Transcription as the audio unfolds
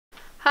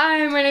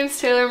Hi, my name's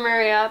Taylor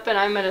Murray-Up and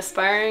I'm an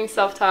aspiring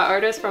self-taught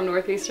artist from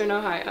Northeastern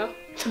Ohio.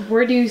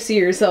 Where do you see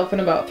yourself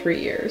in about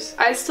 3 years?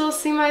 I still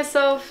see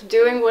myself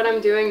doing what I'm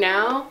doing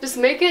now, just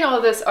making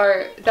all this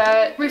art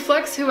that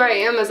reflects who I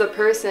am as a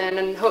person,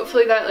 and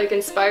hopefully that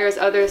inspires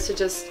others to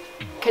just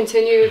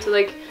continue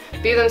to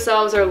be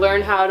themselves or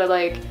learn how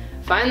to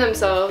find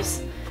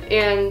themselves.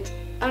 And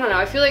I don't know,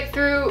 I feel like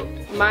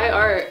through my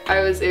art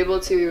I was able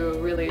to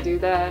really do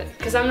that,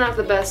 because I'm not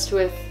the best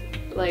with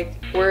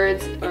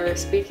words or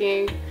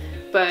speaking,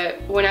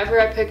 but whenever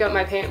I pick up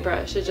my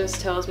paintbrush it just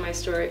tells my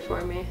story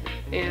for me,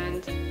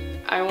 and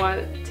I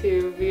want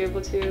to be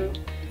able to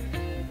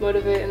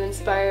motivate and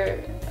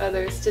inspire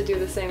others to do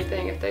the same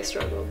thing if they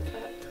struggle with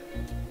that.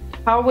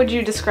 How would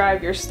you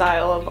describe your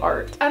style of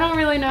art? I don't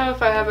really know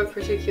if I have a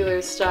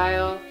particular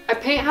style. I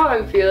paint how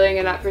I'm feeling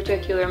in that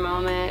particular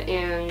moment.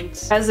 And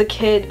as a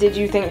kid, did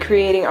you think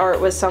creating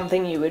art was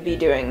something you would be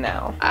doing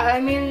now? I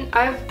mean,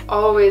 I've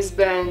always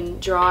been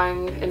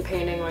drawing and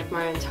painting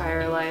my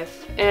entire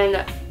life,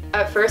 and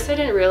at first I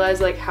didn't realize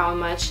how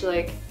much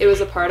it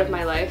was a part of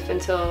my life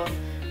until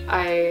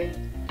I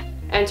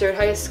entered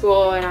high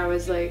school, and I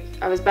was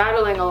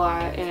battling a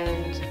lot,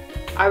 and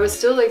I was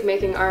still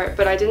making art,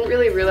 but I didn't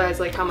really realize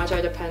how much I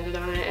depended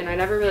on it, and I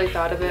never really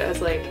thought of it as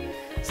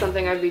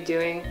something I'd be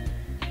doing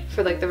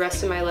for the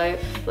rest of my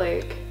life,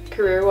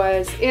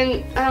 career-wise.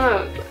 And I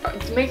don't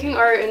know, making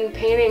art and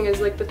painting is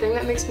the thing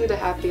that makes me the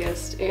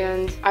happiest,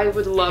 and I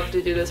would love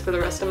to do this for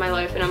the rest of my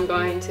life, and I'm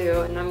going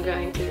to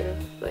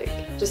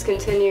just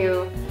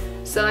continue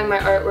selling my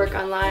artwork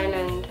online,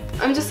 and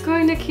I'm just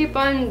going to keep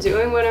on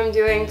doing what I'm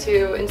doing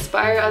to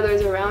inspire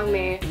others around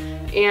me,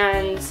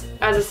 and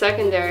as a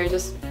secondary,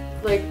 just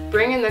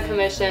bring in the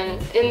commission.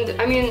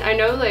 And I mean, I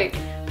know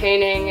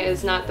painting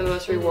is not the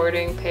most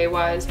rewarding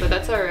pay-wise, but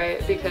that's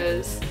alright,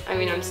 because I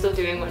mean, I'm still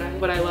doing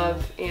what I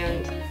love,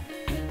 and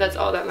that's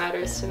all that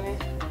matters to me.